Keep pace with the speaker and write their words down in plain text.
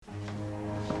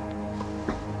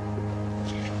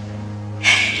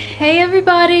Hey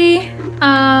everybody.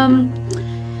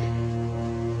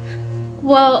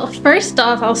 Well, first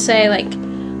off, I'll say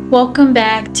welcome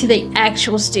back to the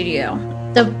actual studio.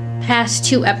 The past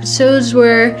 2 episodes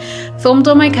were filmed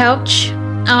on my couch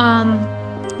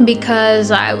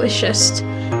because I was just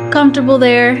comfortable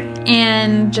there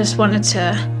and just wanted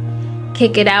to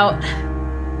kick it out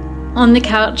on the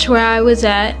couch where I was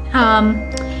at.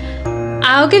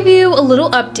 I'll give you a little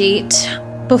update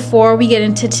before we get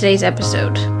into today's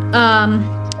episode.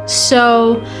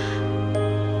 So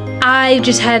I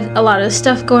just had a lot of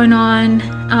stuff going on.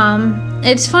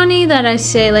 It's funny that I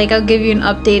say I'll give you an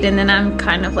update and then I'm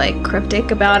kind of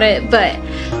cryptic about it, but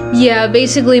yeah,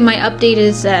 basically my update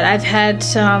is that I've had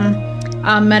some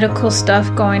medical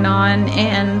stuff going on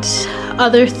and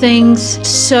other things.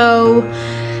 So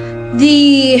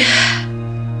the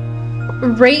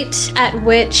rate at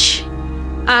which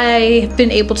I've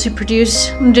been able to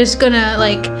produce, I'm just gonna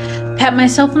pat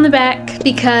myself on the back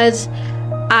because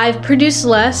I've produced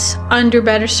less under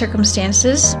better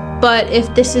circumstances. But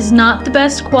if this is not the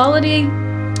best quality,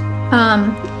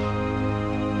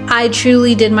 I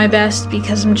truly did my best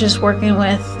because I'm just working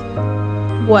with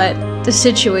what the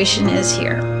situation is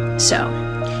here. So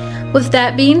with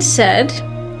that being said,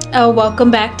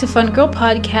 welcome back to Fun Girl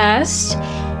Podcast,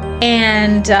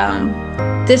 and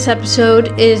this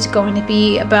episode is going to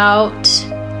be about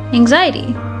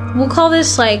anxiety. We'll call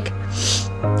this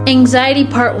anxiety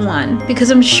part 1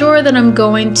 because I'm sure that I'm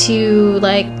going to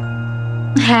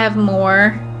have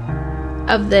more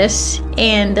of this,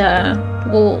 and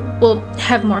we'll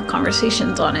have more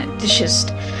conversations on it. It's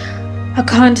just a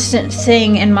constant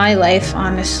thing in my life,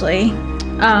 honestly.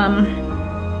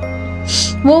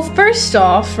 Well, first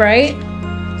off, right,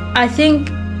 I think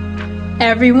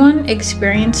everyone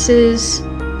experiences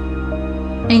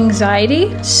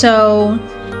anxiety, so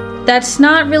that's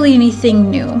not really anything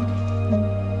new.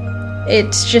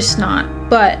 It's just not.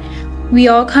 But we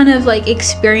all kind of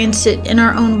experience it in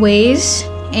our own ways,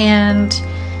 and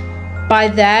by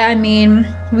that I mean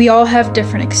we all have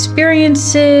different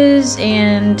experiences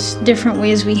and different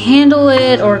ways we handle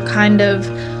it or kind of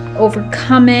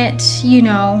overcome it.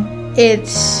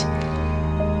 It's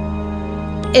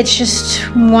just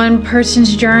one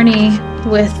person's journey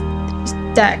with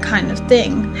that kind of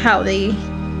thing, how they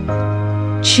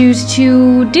choose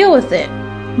to deal with it.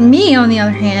 Me, on the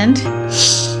other hand,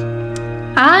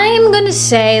 I'm gonna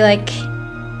say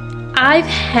I've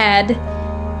had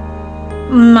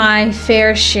my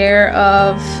fair share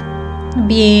of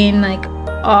being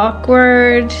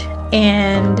awkward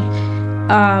and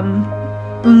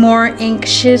more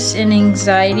anxious and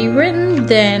anxiety ridden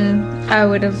than I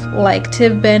would have liked to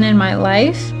have been in my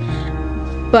life.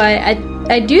 But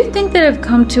I do think that I've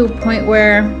come to a point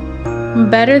where I'm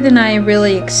better than I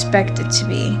really expected to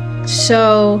be.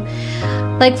 So,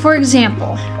 for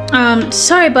example,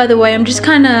 sorry by the way, I'm just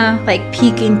kind of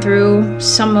peeking through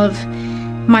some of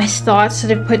my thoughts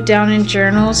that I've put down in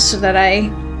journals so that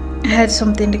I had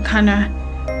something to kind of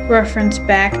reference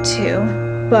back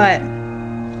to. But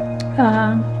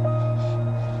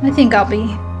I think I'll be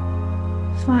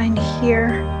fine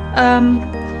here.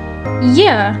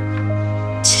 Yeah.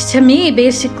 To me,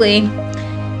 basically,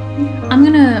 I'm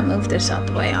gonna move this out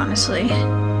the way, honestly.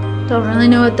 Don't really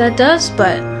know what that does,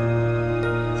 but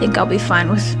I think I'll be fine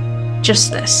with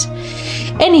just this.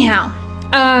 Anyhow,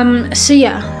 so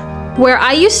yeah, where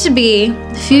I used to be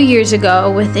a few years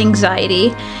ago with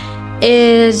anxiety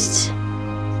is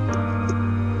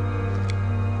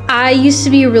I used to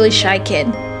be a really shy kid.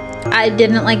 I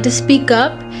didn't like to speak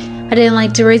up. I didn't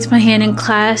like to raise my hand in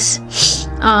class.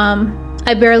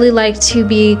 I barely liked to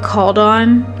be called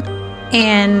on,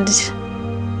 and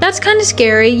that's kind of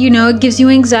scary. It gives you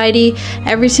anxiety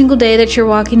every single day that you're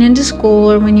walking into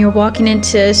school or when you're walking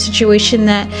into a situation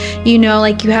that you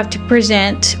have to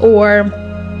present, or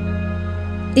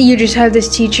you just have this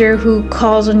teacher who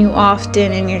calls on you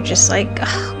often and you're just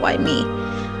why me?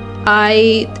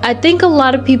 I think a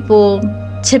lot of people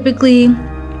typically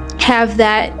have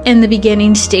that in the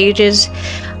beginning stages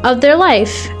of their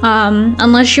life.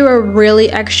 Unless you're a really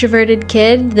extroverted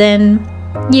kid, then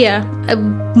yeah,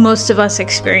 most of us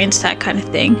experience that kind of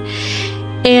thing.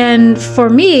 And for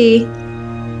me,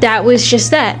 that was just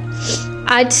that.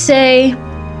 I'd say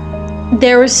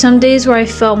there were some days where I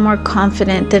felt more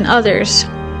confident than others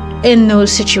in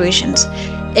those situations.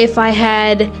 If I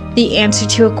had the answer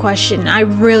to a question I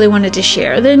really wanted to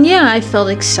share, then yeah, I felt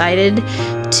excited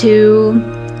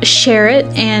to share it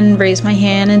and raise my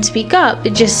hand and speak up.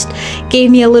 It just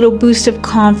gave me a little boost of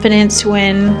confidence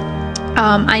when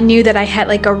I knew that I had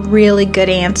a really good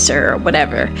answer or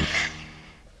whatever.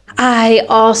 I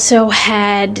also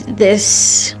had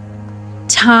this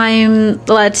time,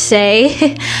 let's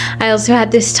say, I also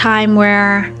had this time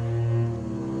where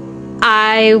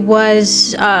I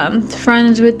was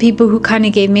friends with people who kind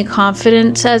of gave me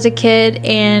confidence as a kid,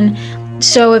 and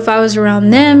so if I was around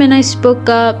them and I spoke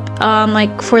up,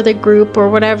 like for the group or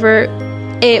whatever,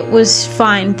 it was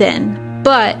fine then.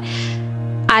 But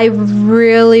I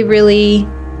really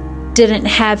didn't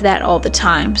have that all the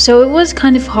time, so it was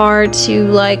kind of hard to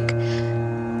like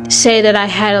say that I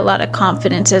had a lot of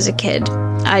confidence as a kid.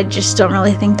 I just don't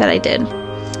really think that I did.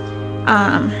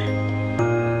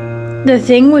 The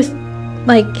thing with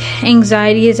like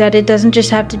anxiety is that it doesn't just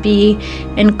have to be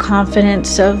in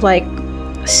confidence of like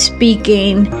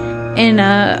speaking in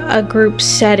a group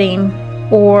setting,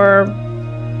 or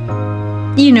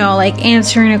you know, like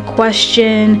answering a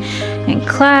question in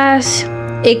class.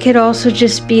 It could also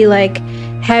just be like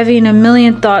having a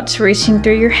million thoughts racing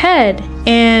through your head.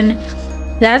 And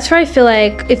that's where I feel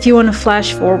like, if you want to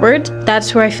flash forward,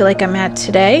 that's where I feel like I'm at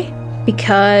today,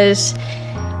 because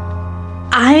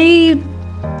I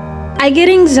get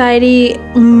anxiety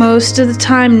most of the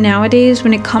time nowadays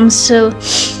when it comes to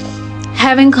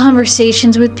having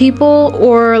conversations with people,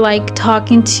 or like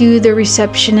talking to the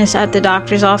receptionist at the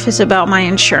doctor's office about my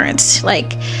insurance.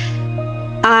 Like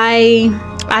I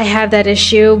have that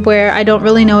issue where I don't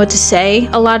really know what to say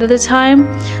a lot of the time.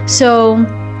 So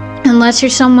unless you're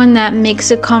someone that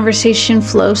makes a conversation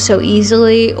flow so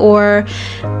easily, or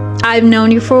I've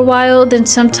known you for a while, then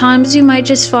sometimes you might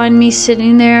just find me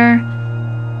sitting there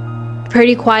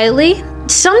pretty quietly.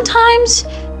 Sometimes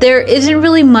there isn't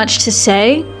really much to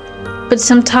say, but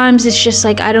sometimes it's just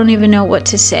like I don't even know what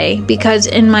to say, because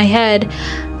in my head,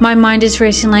 my mind is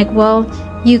racing like, well,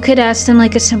 you could ask them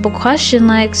like a simple question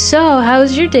like, so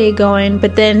how's your day going?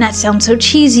 But then that sounds so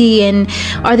cheesy, and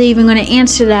are they even going to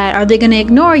answer that? Are they going to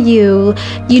ignore you?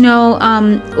 You know,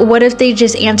 what if they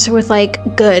just answer with like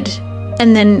good,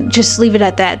 and then just leave it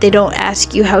at that? They don't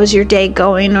ask you how's your day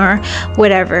going or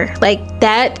whatever. Like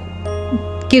that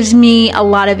gives me a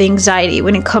lot of anxiety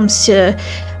when it comes to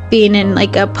being in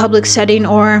like a public setting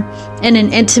or in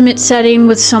an intimate setting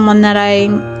with someone that I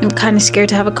am kind of scared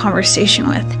to have a conversation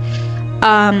with.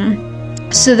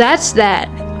 So that's that.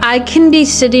 I can be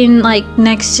sitting like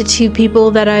next to two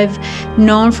people that I've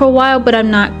known for a while, but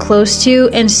I'm not close to,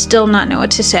 and still not know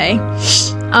what to say.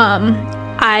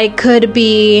 I could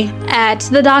be at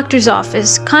the doctor's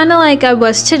office, kind of like I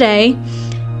was today,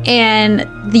 and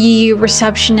the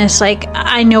receptionist, like,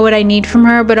 I know what I need from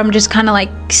her, but I'm just kind of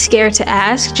like scared to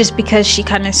ask, just because she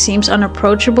kind of seems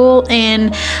unapproachable,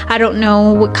 and I don't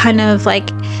know what kind of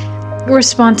like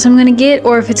response I'm gonna get,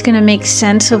 or if it's gonna make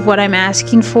sense of what I'm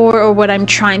asking for or what I'm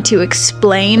trying to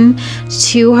explain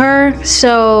to her.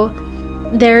 So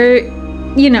there,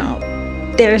 you know,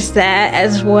 there's that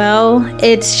as well.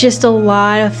 It's just a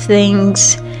lot of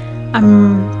things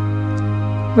I'm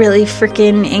really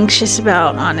freaking anxious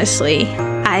about, honestly.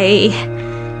 I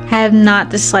have not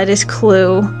the slightest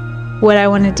clue what I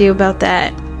want to do about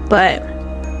that, but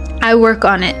I work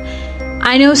on it.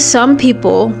 I know some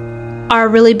people are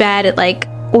really bad at like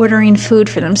ordering food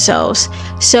for themselves.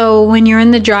 So when you're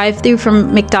in the drive-thru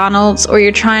from McDonald's, or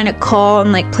you're trying to call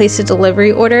and like place a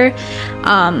delivery order,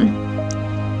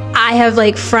 I have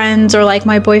like friends, or like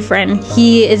my boyfriend,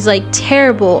 he is like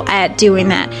terrible at doing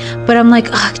that. But I'm like,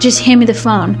 ugh, just hand me the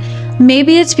phone.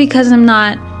 Maybe it's because I'm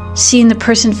not seeing the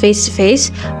person face to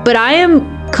face, but I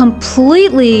am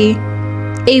completely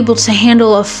able to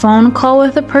handle a phone call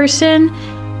with a person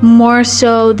more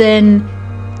so than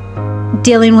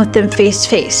dealing with them face to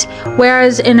face.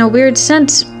 Whereas in a weird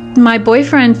sense, my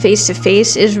boyfriend face to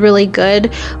face is really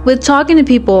good with talking to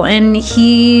people, and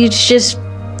he's just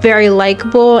very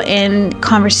likable and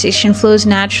conversation flows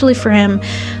naturally for him.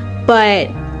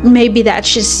 But maybe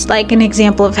that's just like an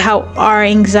example of how our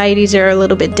anxieties are a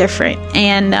little bit different.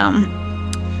 And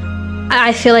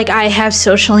I feel like I have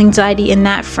social anxiety in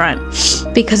that front,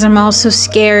 because I'm also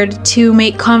scared to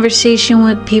make conversation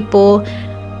with people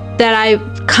that I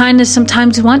kind of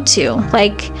sometimes want to.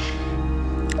 Like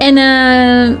in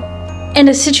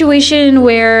a situation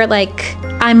where like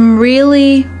I'm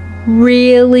really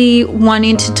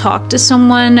wanting to talk to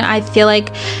someone, I feel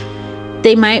like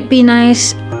they might be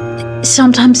nice.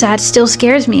 Sometimes that still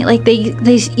scares me. Like they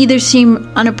either seem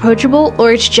unapproachable,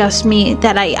 or it's just me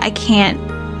that I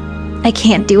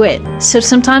can't do it. So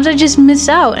sometimes I just miss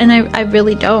out, and I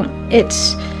really don't.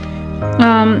 It's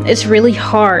really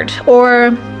hard.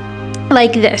 Or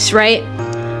like this, right?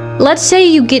 Let's say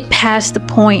you get past the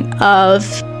point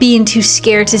of being too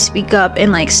scared to speak up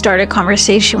and like start a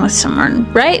conversation with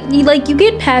someone, right? You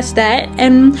get past that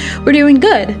and we're doing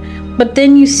good. But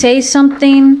then you say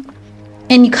something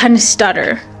and you kind of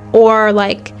stutter, or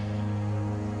like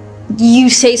you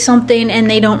say something and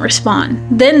they don't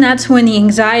respond. Then that's when the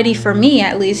anxiety, for me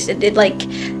at least, it like,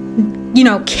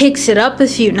 kicks it up a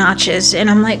few notches. And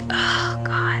I'm like, oh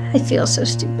God, I feel so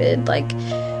stupid. Like,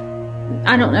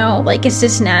 I don't know, like, is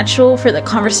this natural for the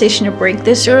conversation to break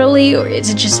this early, or is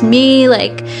it just me?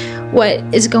 Like, what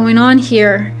is going on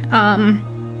here?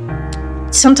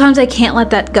 Sometimes I can't let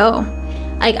that go.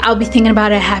 Like, I'll be thinking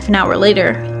about it half an hour later,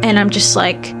 and I'm just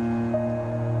like,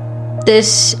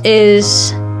 this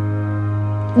is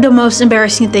the most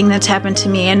embarrassing thing that's happened to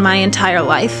me in my entire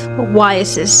life. Why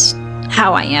is this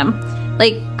how I am?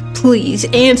 Like, please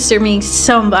answer me,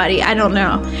 somebody. I don't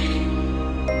know.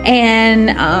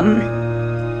 And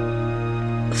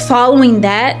following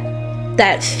that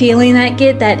feeling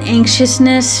that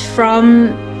anxiousness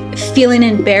from feeling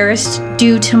embarrassed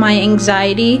due to my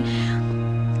anxiety,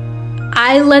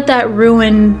 I let that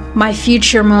ruin my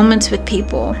future moments with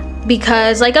people.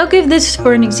 Because, like, I'll give this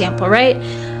for an example, right?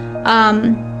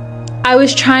 I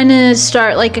was trying to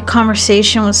start like a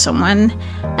conversation with someone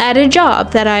at a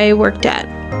job that I worked at,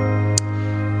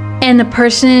 and the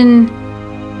person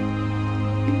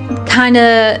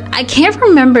I can't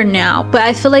remember now, but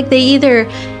I feel like they either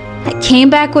came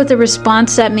back with a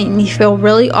response that made me feel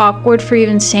really awkward for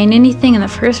even saying anything in the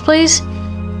first place,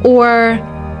 or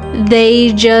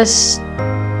they just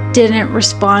didn't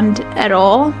respond at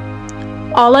all.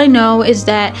 All I know is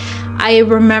that I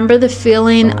remember the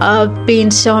feeling of being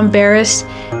so embarrassed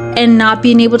and not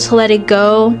being able to let it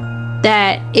go,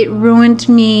 that it ruined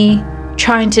me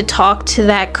trying to talk to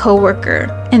that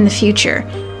coworker in the future.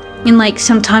 And like,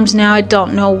 sometimes now I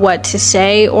don't know what to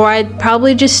say, or I'd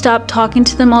probably just stop talking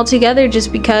to them altogether,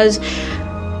 just because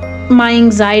my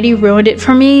anxiety ruined it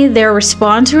for me. Their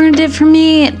response ruined it for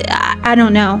me. I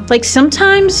don't know. Like,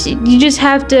 sometimes you just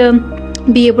have to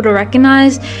be able to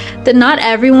recognize that not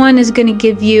everyone is going to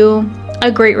give you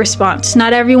a great response.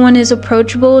 Not everyone is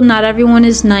approachable. Not everyone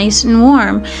is nice and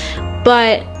warm.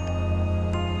 But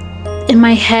in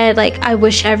my head, like, I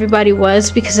wish everybody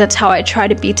was, because that's how I try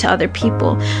to be to other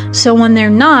people. So when they're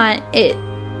not, it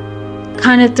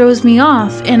kind of throws me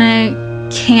off, and I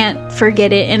can't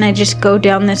forget it, and I just go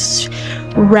down this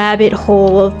rabbit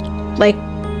hole of like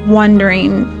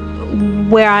wondering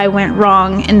where I went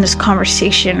wrong in this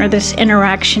conversation or this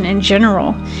interaction in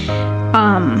general.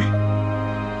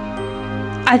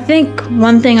 I think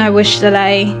one thing I wish that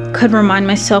I could remind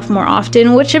myself more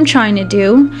often, which I'm trying to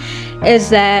do, is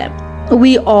that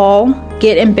we all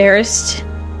get embarrassed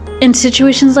in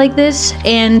situations like this,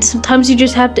 and sometimes you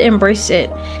just have to embrace it.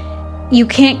 You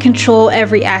can't control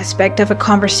every aspect of a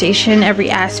conversation, every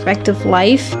aspect of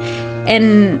life.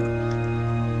 And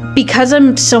because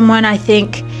I'm someone, I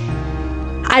think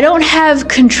I don't have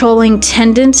controlling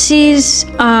tendencies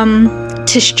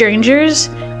to strangers,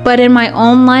 but in my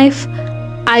own life,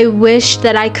 I wish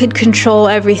that I could control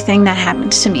everything that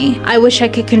happens to me. I wish I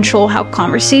could control how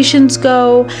conversations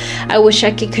go. I wish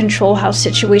I could control how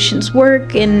situations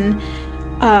work, and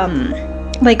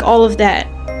like all of that.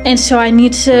 And so I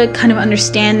need to kind of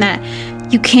understand that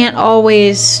you can't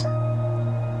always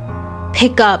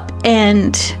pick up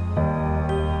and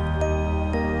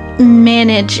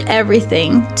manage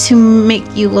everything to make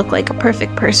you look like a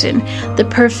perfect person, the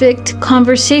perfect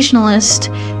conversationalist,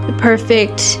 the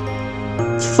perfect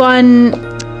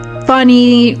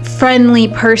funny, friendly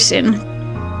person.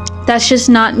 That's just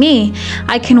not me.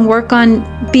 I can work on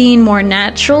being more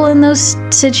natural in those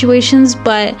situations,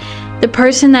 but the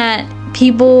person that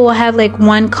people will have like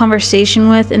one conversation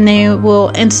with and they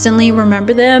will instantly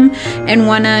remember them and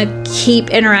want to keep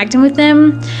interacting with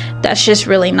them, that's just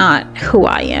really not who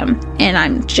I am. And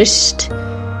I'm just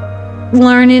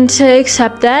learning to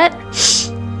accept that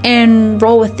and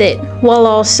roll with it, while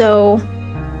also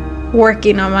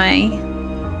working on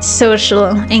my social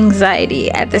anxiety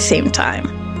at the same time.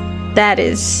 That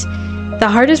is the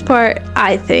hardest part,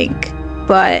 I think.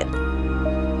 But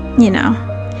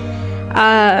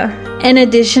in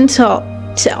addition to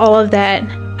all of that,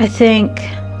 I think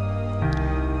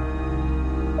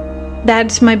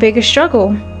that's my biggest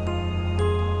struggle.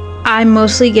 I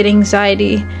mostly get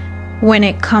anxiety when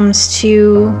it comes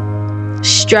to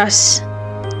stressing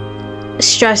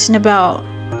about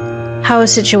how a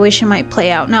situation might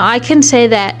play out. Now, I can say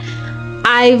that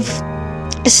I've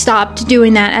stopped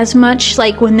doing that as much,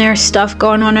 like when there's stuff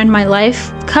going on in my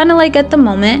life, kind of like at the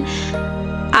moment.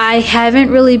 I haven't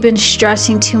really been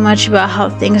stressing too much about how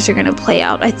things are going to play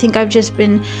out. I think I've just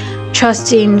been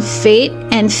trusting fate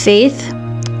and faith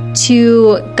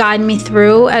to guide me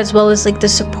through, as well as like the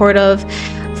support of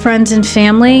friends and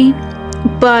family.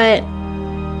 But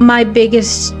my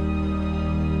biggest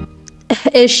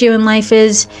issue in life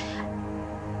is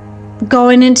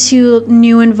going into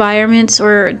new environments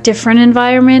or different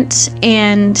environments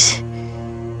and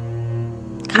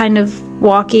kind of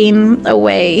walking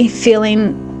away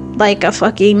feeling like a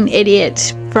fucking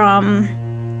idiot from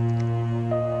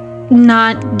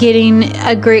not getting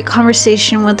a great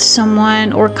conversation with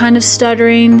someone, or kind of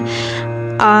stuttering,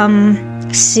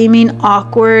 seeming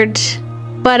awkward.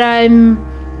 But I'm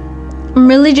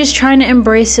really just trying to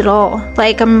embrace it all.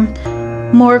 Like, I'm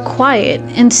more quiet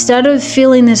instead of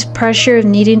feeling this pressure of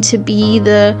needing to be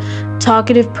the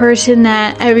talkative person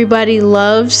that everybody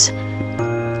loves.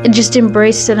 And just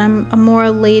embrace that I'm a more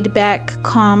laid back,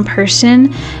 calm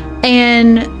person.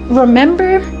 And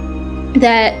remember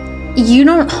that you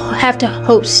don't have to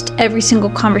host every single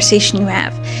conversation you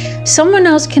have. Someone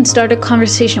else can start a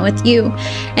conversation with you.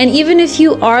 And even if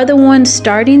you are the one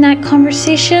starting that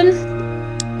conversation,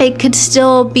 it could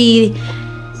still be,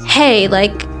 hey,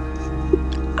 like,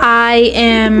 I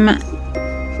am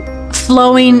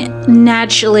flowing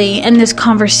naturally in this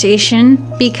conversation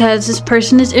because this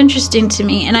person is interesting to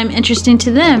me and I'm interesting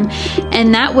to them.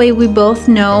 And that way we both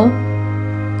know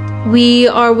we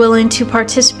are willing to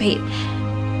participate.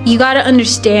 You got to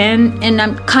understand, and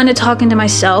I'm kind of talking to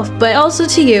myself, but also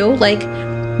to you, like,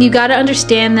 you got to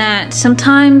understand that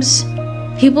sometimes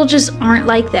people just aren't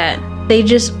like that. They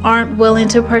just aren't willing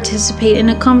to participate in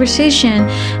a conversation.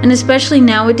 And especially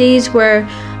nowadays, where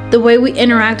the way we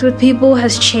interact with people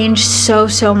has changed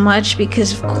so much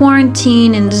because of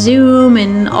quarantine and Zoom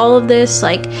and all of this.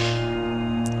 Like,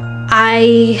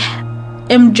 I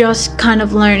am just kind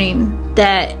of learning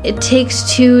that it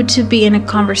takes two to be in a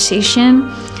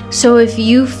conversation. So if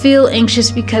you feel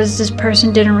anxious because this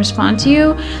person didn't respond to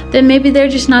you, then maybe they're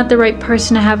just not the right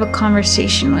person to have a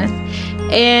conversation with.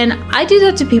 And I do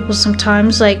that to people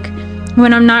sometimes. Like,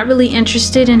 when I'm not really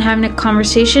interested in having a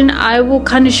conversation, I will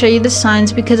kind of show you the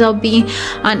signs because I'll be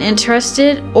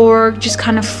uninterested or just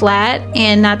kind of flat,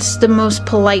 and that's the most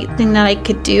polite thing that I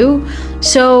could do.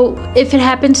 So if it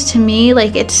happens to me,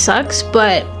 like, it sucks,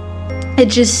 but it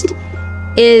just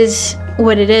is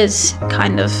what it is,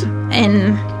 kind of,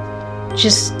 and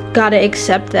just gotta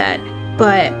accept that.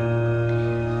 But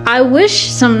I wish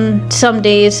some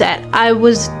days that I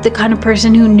was the kind of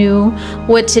person who knew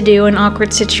what to do in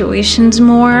awkward situations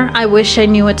more. I wish I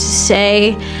knew what to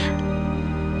say.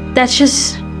 That's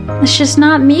just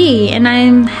not me, and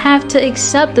I have to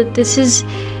accept that this is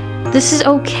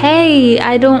okay.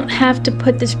 I don't have to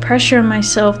put this pressure on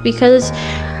myself, because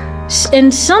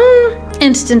in some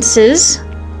instances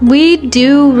we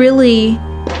do really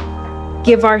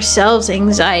give ourselves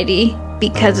anxiety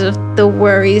because of the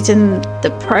worries and the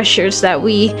pressures that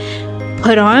we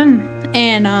put on.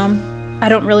 And I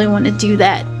don't really want to do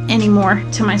that anymore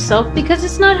to myself because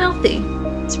it's not healthy.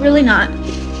 It's really not.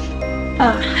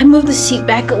 I moved the seat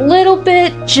back a little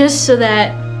bit just so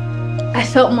that I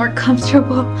felt more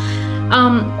comfortable.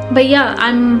 But yeah,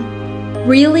 I'm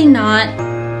really not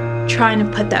trying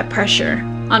to put that pressure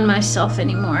on myself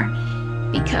anymore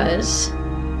because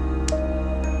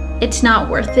it's not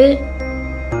worth it.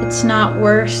 It's not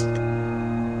worth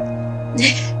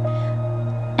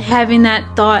having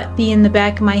that thought be in the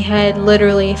back of my head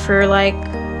literally for like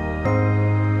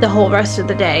the whole rest of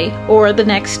the day or the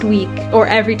next week or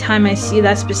every time I see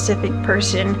that specific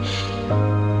person.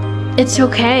 It's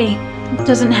okay. It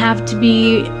doesn't have to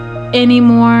be any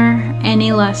more,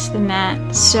 any less than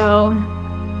that. So,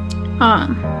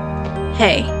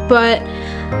 hey, but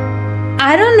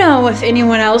I don't know if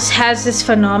anyone else has this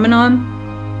phenomenon.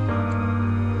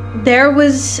 There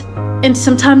was, and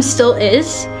sometimes still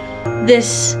is,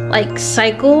 this like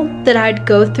cycle that I'd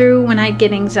go through when I'd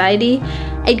get anxiety.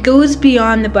 It goes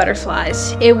beyond the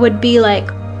butterflies. It would be like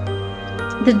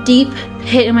the deep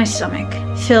pit in my stomach.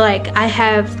 I feel like I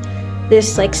have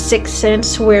this like sixth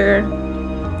sense where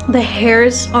the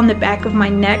hairs on the back of my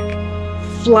neck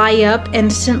fly up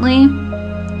instantly,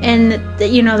 and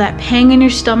you know, that pang in your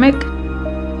stomach.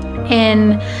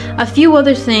 And a few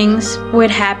other things would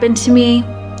happen to me.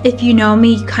 If you know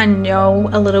me, you kind of know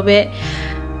a little bit.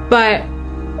 But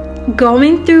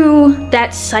going through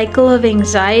that cycle of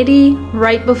anxiety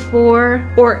right before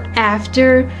or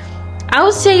after, I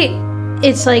would say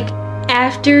it's like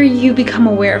after you become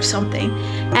aware of something.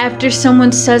 After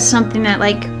someone says something that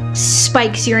like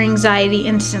spikes your anxiety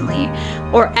instantly.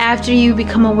 Or after you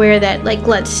become aware that, like,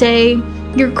 let's say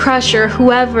your crush or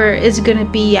whoever is gonna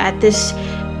be at this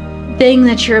thing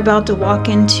that you're about to walk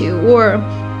into, or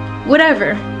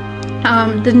whatever.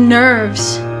 The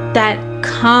nerves that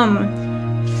come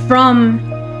from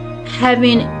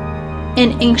having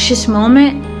an anxious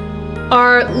moment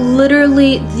are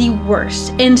literally the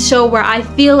worst. And so where I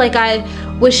feel like I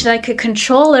wish that I could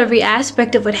control every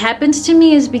aspect of what happens to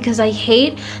me is because I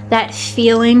hate that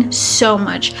feeling so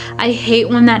much. I hate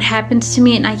when that happens to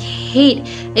me, and I hate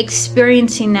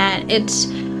experiencing that.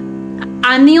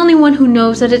 I'm the only one who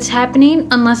knows that it's happening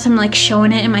unless I'm like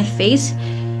showing it in my face.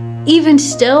 Even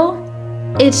still,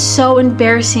 it's so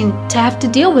embarrassing to have to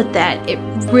deal with that. It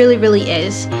really, really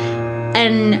is.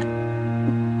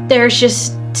 And there's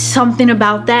just something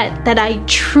about that I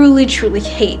truly, truly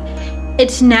hate.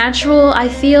 It's natural, I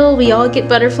feel. We all get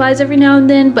butterflies every now and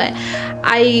then, but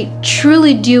I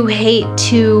truly do hate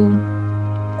to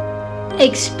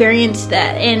experience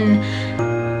that. And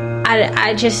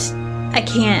I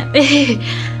can't.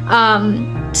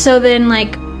 So then,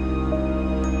 like,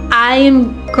 I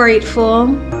am grateful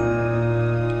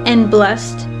and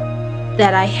blessed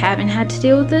that I haven't had to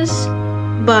deal with this,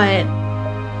 but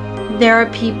there are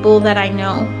people that I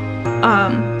know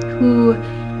who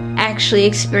actually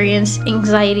experience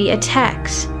anxiety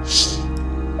attacks.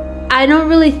 I don't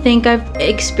really think I've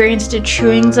experienced a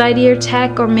true anxiety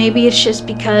attack, or maybe it's just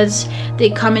because they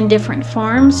come in different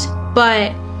forms,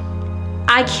 but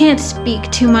I can't speak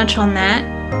too much on that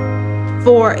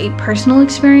for a personal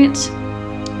experience.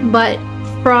 But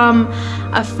from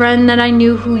a friend that I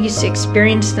knew who used to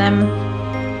experience them,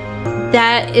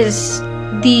 that is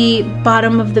the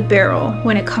bottom of the barrel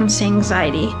when it comes to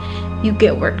anxiety. You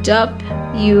get worked up,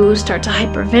 you start to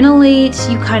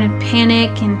hyperventilate, you kind of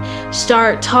panic and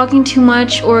start talking too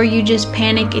much, or you just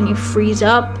panic and you freeze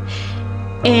up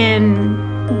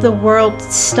and the world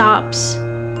stops.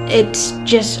 It's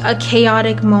just a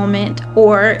chaotic moment,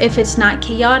 or if it's not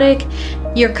chaotic,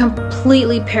 you're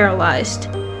completely paralyzed.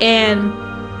 And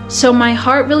so my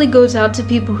heart really goes out to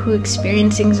people who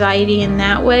experience anxiety in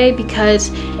that way, because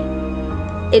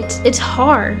it's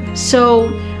hard. So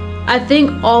I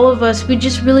think all of us, we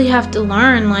just really have to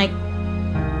learn, like,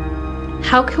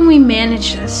 how can we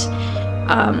manage this?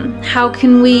 How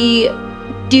can we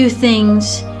do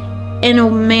things in a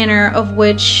manner of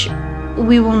which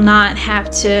we will not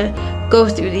have to go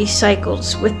through these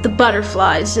cycles with the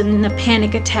butterflies and the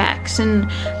panic attacks? And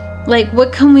like,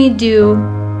 what can we do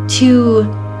to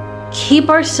keep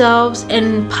ourselves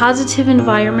in positive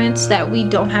environments that we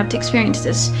don't have to experience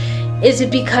this? Is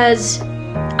it because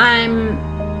I'm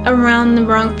around the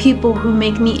wrong people who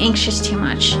make me anxious too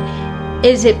much?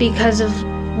 Is it because of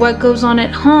what goes on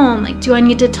at home? Like, do I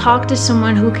need to talk to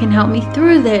someone who can help me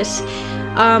through this?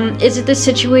 Is it the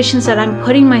situations that I'm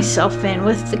putting myself in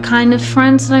with the kind of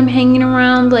friends that I'm hanging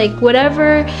around? Like,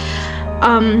 whatever.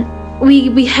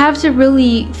 We have to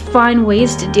really find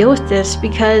ways to deal with this,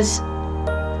 because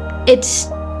it's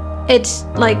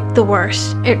like the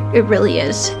worst. It really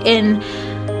is. And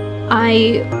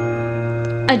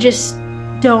I just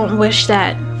don't wish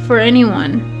that for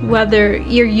anyone, whether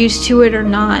you're used to it or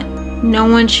not. No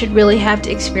one should really have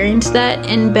to experience that,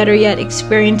 and better yet,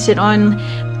 experience it on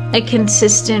a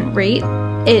consistent rate.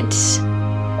 It's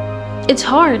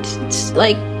hard. It's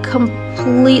like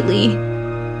completely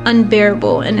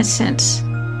unbearable in a sense.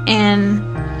 And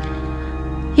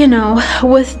you know,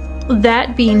 with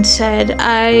that being said,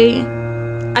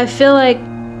 I feel like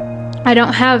I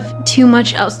don't have too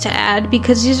much else to add,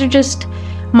 because these are just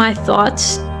my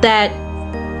thoughts that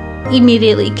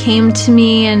immediately came to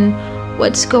me, and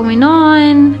what's going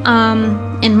on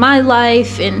in my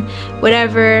life and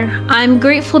whatever. I'm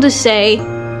grateful to say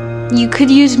you could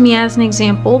use me as an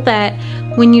example that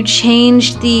when you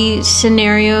change the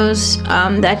scenarios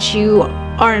that you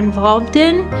are involved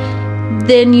in,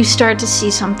 then you start to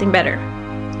see something better.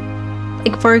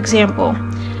 Like, for example,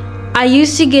 I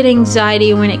used to get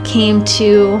anxiety when it came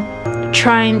to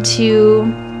trying to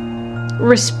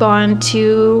respond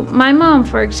to my mom,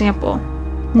 for example,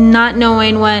 not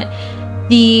knowing what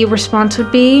the response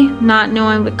would be, not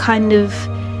knowing what kind of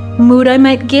mood I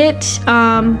might get,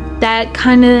 that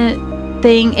kind of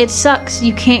thing. It sucks.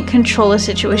 You can't control a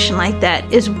situation like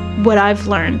that, is what I've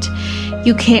learned.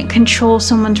 You can't control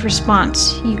someone's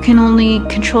response. You can only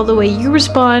control the way you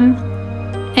respond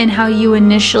and how you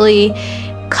initially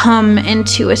come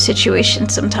into a situation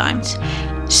sometimes.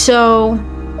 So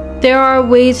there are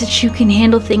ways that you can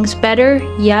handle things better,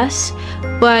 yes,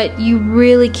 but you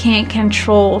really can't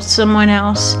control someone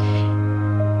else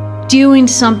doing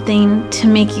something to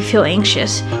make you feel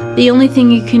anxious. The only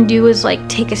thing you can do is like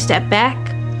take a step back,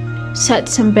 set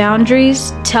some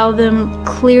boundaries, tell them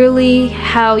clearly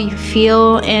how you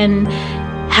feel and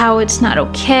how it's not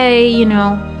okay, you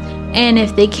know. And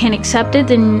if they can't accept it,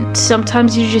 then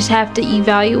sometimes you just have to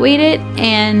evaluate it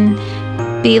and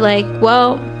be like,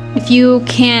 well, if you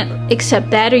can't accept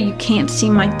that, or you can't see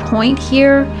my point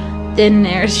here, then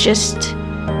there's just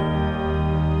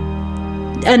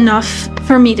enough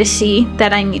for me to see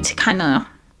that I need to kind of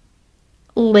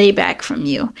lay back from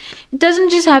you. It doesn't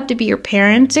just have to be your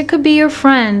parents. It could be your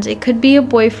friends. It could be a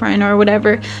boyfriend or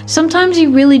whatever. Sometimes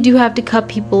you really do have to cut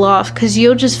people off because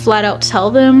you'll just flat out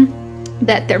tell them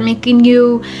that they're making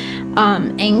you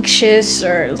anxious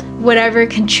or whatever,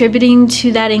 contributing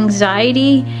to that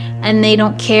anxiety, and they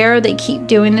don't care. They keep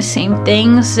doing the same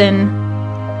things, and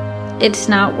it's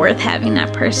not worth having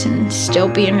that person still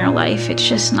be in your life. It's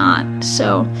just not.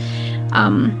 So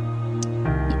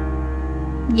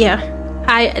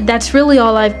that's really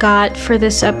all I've got for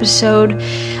this episode.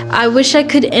 I wish I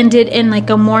could end it in like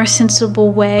a more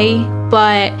sensible way,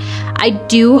 but I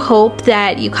do hope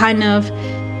that you kind of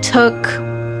took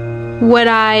what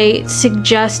I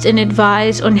suggest and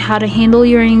advise on how to handle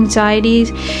your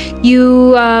anxieties.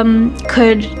 You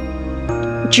could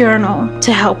journal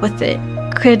to help with it.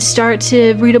 Could start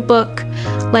to read a book,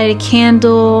 light a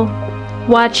candle,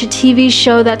 watch a TV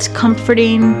show that's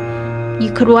comforting.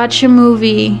 You could watch a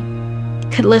movie.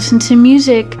 Could listen to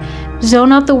music,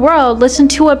 zone out the world, listen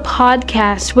to a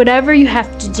podcast, whatever you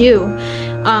have to do.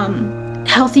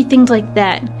 Healthy things like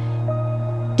that.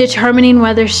 Determining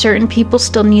whether certain people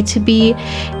still need to be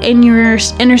in your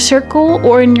inner circle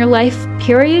or in your life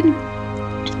period,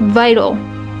 vital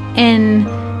in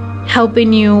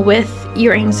helping you with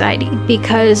your anxiety.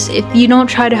 Because if you don't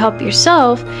try to help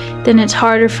yourself, then it's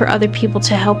harder for other people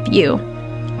to help you.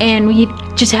 And we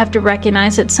just have to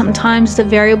recognize that sometimes the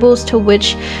variables to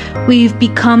which we've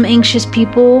become anxious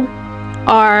people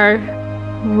are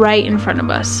right in front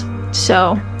of us.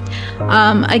 So,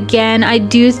 again, I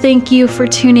do thank you for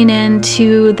tuning in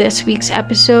to this week's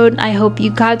episode. I hope you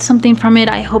got something from it.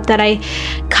 I hope that I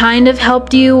kind of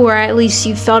helped you, or at least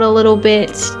you felt a little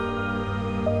bit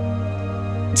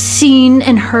seen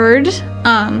and heard,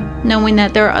 knowing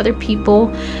that there are other people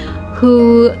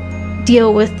who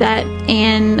deal with that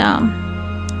and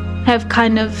have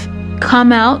kind of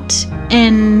come out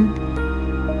and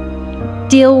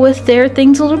deal with their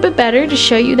things a little bit better, to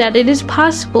show you that it is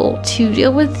possible to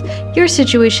deal with your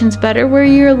situations better, where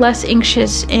you're less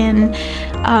anxious and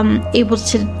able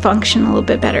to function a little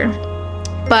bit better.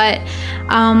 But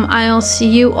I'll see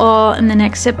you all in the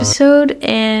next episode,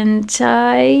 and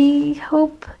I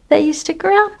hope that you stick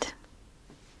around.